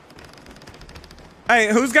it.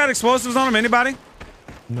 Hey, who's got explosives on him? Anybody?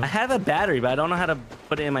 I have a battery, but I don't know how to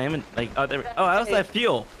put it in my inventory. Like, oh, I also have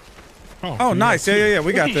fuel. Oh, nice. Yeah.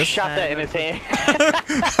 We got He this. shot that in his hand.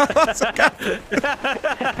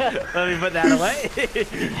 Let me put that away.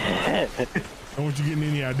 I don't want you getting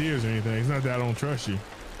any ideas or anything. It's not that I don't trust you.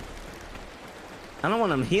 I don't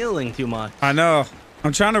want him healing too much. I know.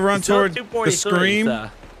 I'm trying to run It's still toward the 243, scream. so-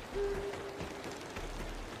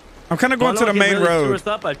 I'm kind of going to Well, the no, it main really threw road. us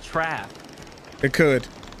up a trap. It could.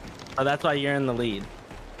 Oh, that's why you're in the lead.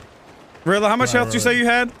 Rilla, how much health did you say right. you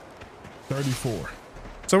had? 34.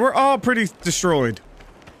 So we're all pretty destroyed.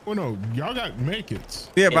 Oh no, y'all got make it.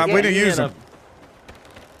 Yeah, but we didn't you use need them.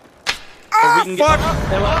 we Ah, can fuck!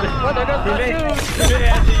 What? We may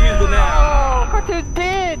have to use it now. Oh, cartoon's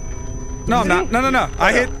dead. No, no.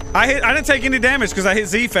 I didn't take any damage because I hit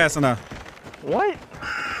Z fast enough. What?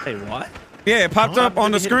 Hey, what? Yeah, it popped up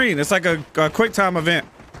on the Did you hit- screen. It's like a quick time event.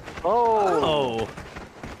 Oh. Oh.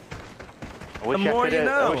 I wish The I more you coulda-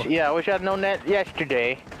 know. I wish I'd known that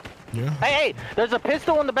yesterday. Yeah. Hey, there's a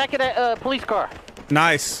pistol on the back of that police car.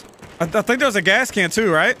 Nice. I think there was a gas can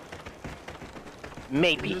too, right?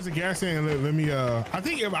 Maybe. There's a gas can. Let me. I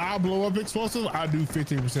think if I blow up explosives, I do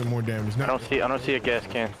 15% more damage. I don't see a gas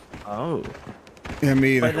can. Oh. Yeah,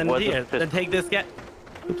 me But either. then Wasn't here, then take this guy.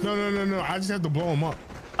 No. I just have to blow him up.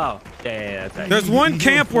 Oh, yeah, that's right. There's one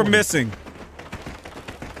camp we're missing.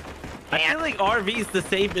 I feel like RV's the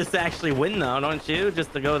safest to actually win, though, don't you?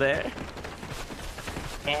 Just to go there.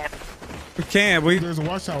 Yeah. We can't. There's a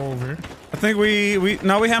watchtower over here. I think we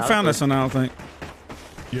haven't found this one. I don't think.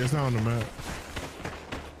 Yeah, it's not on the map.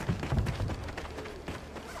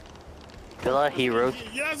 Villa heroes.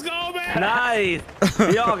 Yeah, let's go, man. Nice.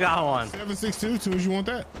 We all got one. 7.62. Too as you want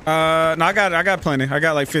that? No, I got plenty. I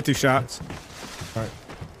got like 50 shots. All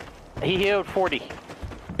right. He healed 40.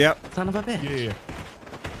 Yep. Son of a bitch. Yeah.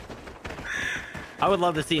 I would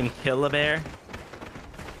love to see him kill a bear.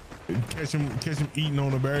 Catch him eating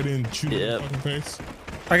on the bear, then shoot him in the Yep. fucking face.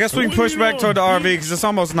 I guess we can push back toward the RV because it's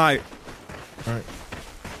almost night. All right.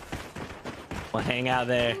 We'll hang out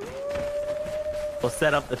there. We'll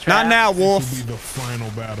set up the trap. Not now, This will Wolf. be the final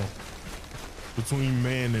battle between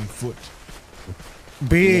man and foot.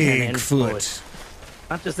 Man and Bigfoot.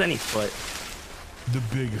 Not just any foot. The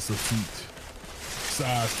biggest of feet.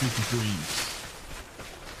 Size 53s.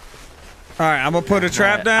 All right, I'm gonna put a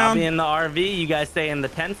trap I'll down. be in the RV. You guys stay in the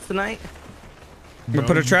tents tonight. I'm gonna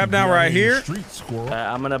put a trap down right here. Street squirrel.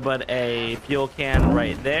 I'm gonna put a fuel can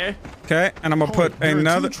right there. Okay, and I'm gonna put There are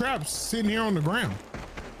another. two traps sitting here on the ground.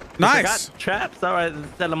 I Nice. got traps. All right,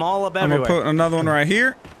 set them all up I'm gonna everywhere. put another one right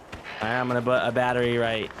here. All right, I'm gonna put a battery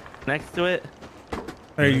right next to it.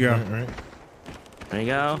 There you go. Right. There you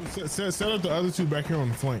go. Set up the other two back here on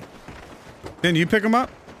the flank. Then you pick them up.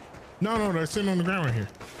 No, they're sitting on the ground right here.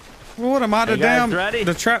 Well, what am I, the You guys damn ready?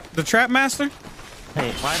 the trap master?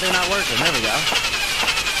 Hey, why are they not working? There we go.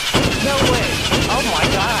 No way. Oh my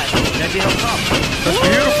god. Maybe he'll come. That's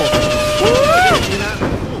beautiful. You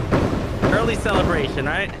know? Early celebration,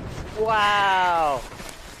 right? Wow.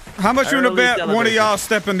 How much you gonna Early bet one of celebration. y'all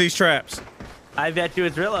step in these traps? I bet you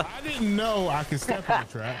it's Rilla. I didn't know I could step in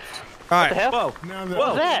the traps. All The right, hell? Whoa. Now that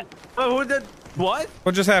Whoa. that? Whoa, who did? What?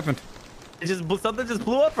 what just happened? It just something just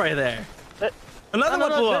blew up right there. Another No,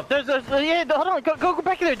 one blew no, up. there's yeah, hold on, go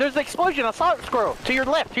back in there. There's an explosion. I saw it, Squirrel. To your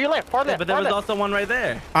left, far Yeah, left. but there far was left. also one right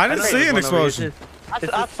there. I didn't know see there's an one over here. explosion.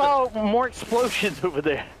 I saw more explosions over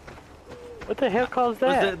there. What the hell caused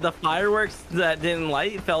Was that? it the fireworks that didn't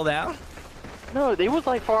light fell down? No, it was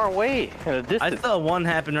like far away in a I distance. saw one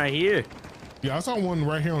happen right here. Yeah, I saw one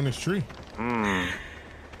right here on this tree. I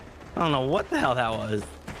don't know what the hell that was.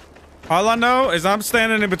 All I know is I'm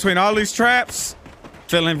standing in between all these traps,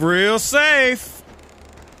 feeling real safe.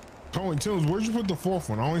 Tony, Tim's, where'd you put the fourth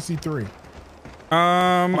one? I only see three.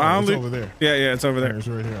 I It's only. over there. Yeah, it's over there. It's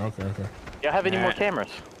right here. Okay. Y'all have any more Nah. cameras?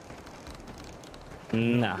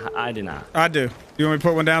 No, I do not. I do. You want me to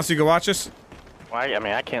put one down so you can watch us? Well, I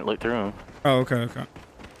mean, I can't look through them. Oh, okay.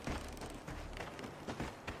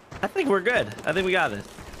 I think we're good. I think we got this.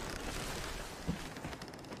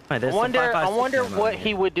 Wait, I there's some wonder 5.56 ammo what in he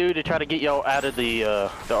here. would do to try to get y'all out of the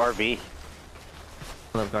RV.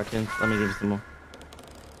 I love cartoons. Let me give you some more.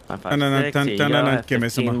 5.56. Dun, dun, Here dun, you dun, go. dun, I have give me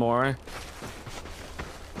some 15 more.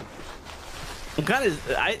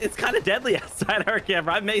 It's kind of deadly outside our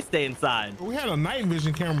camera. I may stay inside. We had a night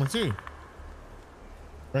vision camera too.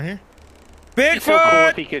 Right here. It's so cool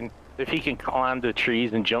Bigfoot. if he can climb the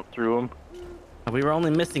trees and jump through them. We were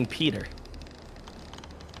only missing Peter.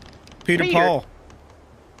 Peter Peter. Paul.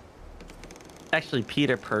 Actually,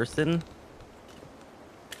 Peter Person.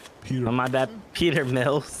 Peter. Oh, my bad. Peter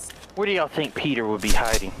Mills. Where do y'all think Peter would be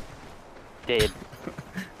hiding? Dead.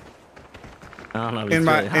 I don't know. if In he's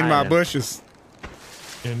my really in my hiding. bushes.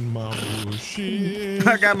 In my bushes.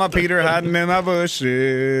 I got my Peter hiding in my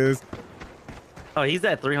bushes. Oh, he's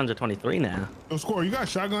at 323 now. Yo, Score, you got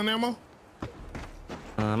shotgun ammo?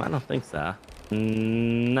 I don't think so.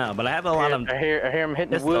 No, but I have a lot of I hear him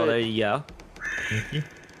hitting the pistol. There wood. you go. Thank you.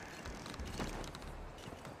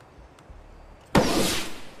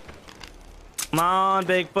 Come on,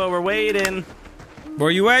 Bigfoot, we're waiting. Where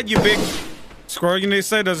you at, you big squirrel? You need to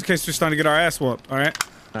say those in case we're starting to get our ass whooped. All right.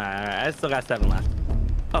 All right, I still got 7 left.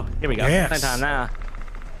 Oh, here we go. Yes. Same time now.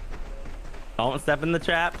 Don't step in the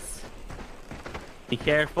traps. Be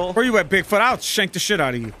careful. Where you at, Bigfoot? I'll shank the shit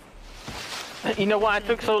out of you. You know why it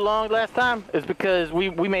took so long last time? It's because we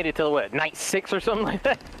made it till what, night 6 or something like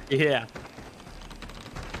that? Yeah.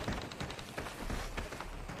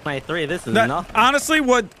 Night 3, this is That- nothing. honestly,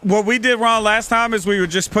 what we did wrong last time is we were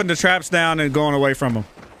just putting the traps down and going away from them.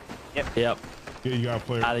 Yep. Yeah, you gotta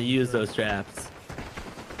play. How to use those traps.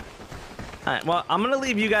 All right, well, I'm going to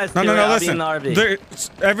leave you guys No, to no, it. no, I'll be listen. in the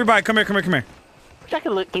RV. Everybody, come here. I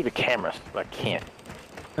can look through the cameras, but I can't.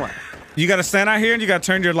 What? You got to stand out here and you got to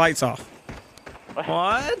turn your lights off.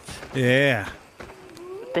 What? Yeah.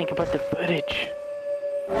 Think about the footage.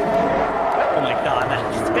 Oh my god.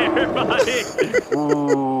 everybody.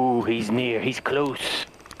 Ooh, he's near. He's close.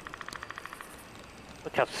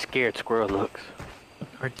 Look how scared Squirrel looks.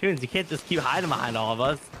 Cartoons, you can't just keep hiding behind all of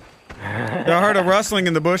us. I heard a rustling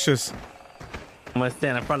in the bushes. I'm gonna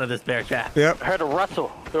stand in front of this bear trap. Yep. I heard a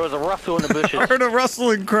rustle. There was a rustle in the bushes. I heard a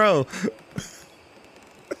rustling crow.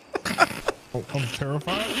 Oh, I'm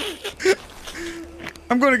terrified.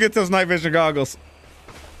 I'm going to get those night vision goggles.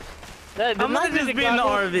 The I'm night gonna just vision be in the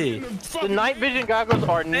goggles- RV. The night vision goggles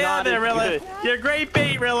are Stay out not there, as Rilla. good. You're a great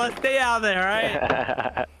bait, Rilla. Stay out there, all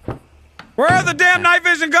right? Where are the damn night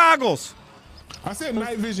vision goggles? I said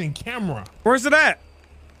night vision camera. Where's it at?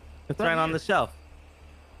 It's right on the shelf.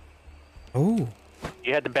 Oh.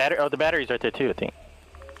 You had the battery. Oh, the battery's right there too, I think.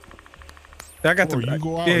 I got Or the. you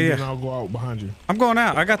go out Yeah, and yeah. then I'll go out behind you. I'm going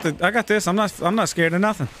out. I got this. I'm not scared of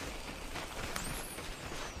nothing.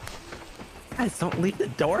 Guys, don't leave the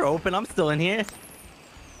door open. I'm still in here.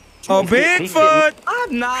 Oh, He's Bigfoot!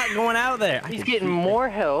 I'm not going out there. He's getting more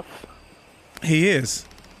health. He is.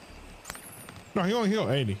 No, he only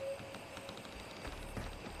healed 80.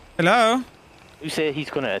 Hello? You said he's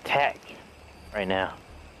gonna attack right now.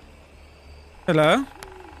 Hello?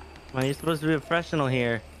 Well, you're supposed to be a professional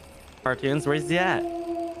here. Cartoons, where's he at?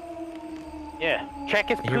 Yeah, check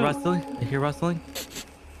his You hear poop. rustling? You hear rustling?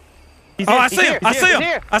 He's Oh, here, I he's see here, him! I he's see here, him! He's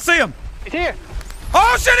here. I see him! He's here.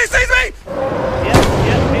 Oh shit! He sees me!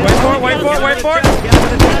 Wait for it! Wait for it! Wait for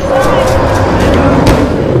it!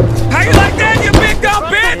 How you like that, you big dumb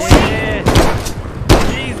bitch?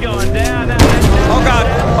 He's going down now. Oh god!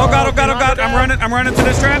 Oh god! Oh god! Oh god! I'm running to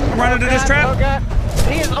this trap! I'm running to this Oh trap! God,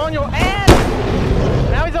 he is on your ass.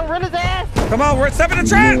 Now he's on Rilla's ass. Come on! We're stepping the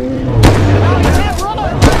trap! No, you can't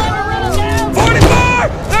Rilla. Rilla down. 44!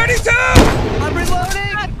 32! I'm reloading.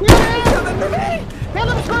 Kill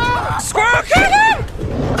him, Squirrel. Squirrel, kill him!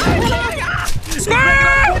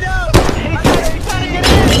 Squirrel! He's trying to get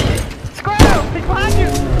in. Squirrel, he's behind you.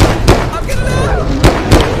 I'm getting out.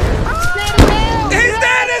 He's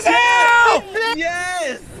dead as hell!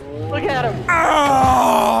 Yes. Look at him.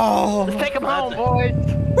 Oh! Let's take him home, boys.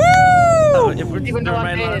 Woo! If we're just Even though I'm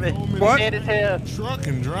right dead. on it, What? Dead as hell. Truck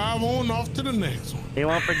and drive on off to the next one. he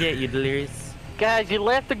won't forget you, Delirious. Guys, you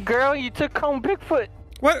left the girl, you took home Bigfoot.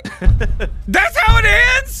 What? That's how it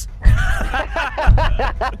ends?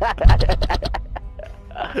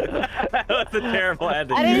 That was a terrible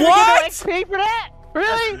ending. I didn't What? even get no XP for that.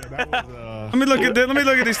 Really? Yeah, that was, Let me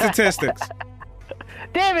look at these statistics.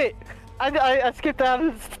 Damn it. I skipped out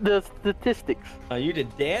of the statistics. Oh, you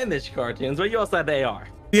did damage, Cartoons. But you also had the AR.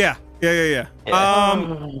 Yeah.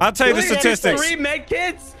 I'll tell you the statistics. 3 med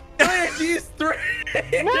kits? Delirious used 3.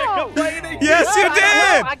 You're No. complaining? Yes, you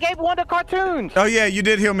did. I gave one to cartoons. Oh yeah, you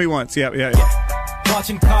did heal me once. Yeah.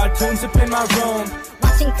 Watching cartoons up in my room.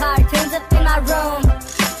 Watching cartoons up in my room.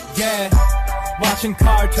 Yeah. Watching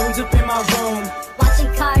cartoons up in my room.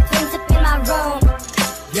 Watching cartoons up in my room.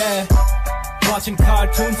 Yeah. Watching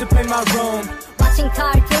cartoons up in my room. Watching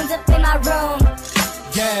cartoons up in my room.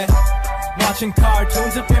 Yeah. Watching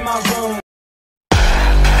cartoons up in my room.